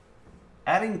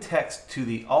Adding text to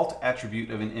the alt attribute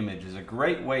of an image is a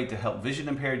great way to help vision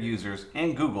impaired users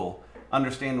and Google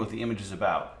understand what the image is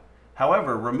about.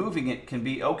 However, removing it can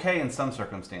be okay in some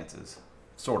circumstances.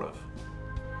 Sort of.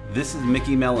 This is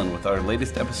Mickey Mellon with our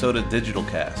latest episode of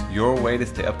DigitalCast, your way to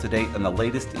stay up to date on the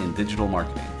latest in digital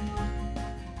marketing.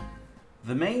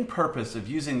 The main purpose of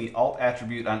using the alt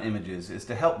attribute on images is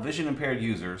to help vision impaired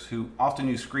users, who often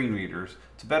use screen readers,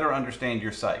 to better understand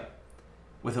your site.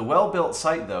 With a well-built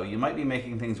site, though, you might be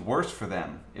making things worse for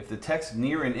them if the text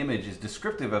near an image is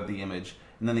descriptive of the image,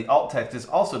 and then the alt text is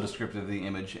also descriptive of the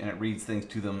image, and it reads things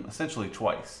to them essentially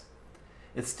twice.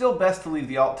 It's still best to leave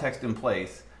the alt text in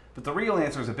place, but the real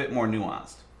answer is a bit more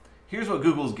nuanced. Here's what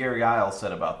Google's Gary Illes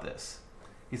said about this.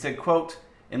 He said, quote,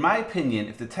 "In my opinion,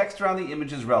 if the text around the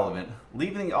image is relevant,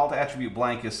 leaving the alt attribute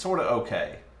blank is sorta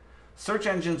okay. Search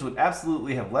engines would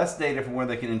absolutely have less data from where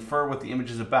they can infer what the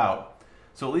image is about,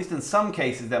 so at least in some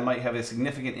cases that might have a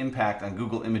significant impact on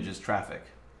Google Images traffic.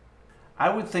 I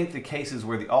would think the cases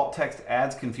where the alt text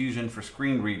adds confusion for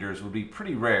screen readers would be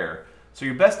pretty rare, so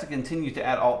you're best to continue to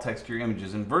add alt text to your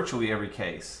images in virtually every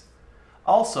case.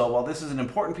 Also, while this is an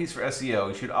important piece for SEO,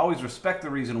 you should always respect the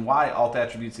reason why alt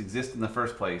attributes exist in the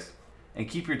first place, and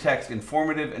keep your text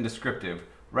informative and descriptive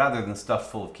rather than stuffed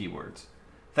full of keywords."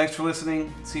 Thanks for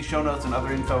listening. See show notes and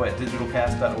other info at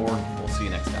digitalcast.org. We'll see you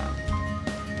next time.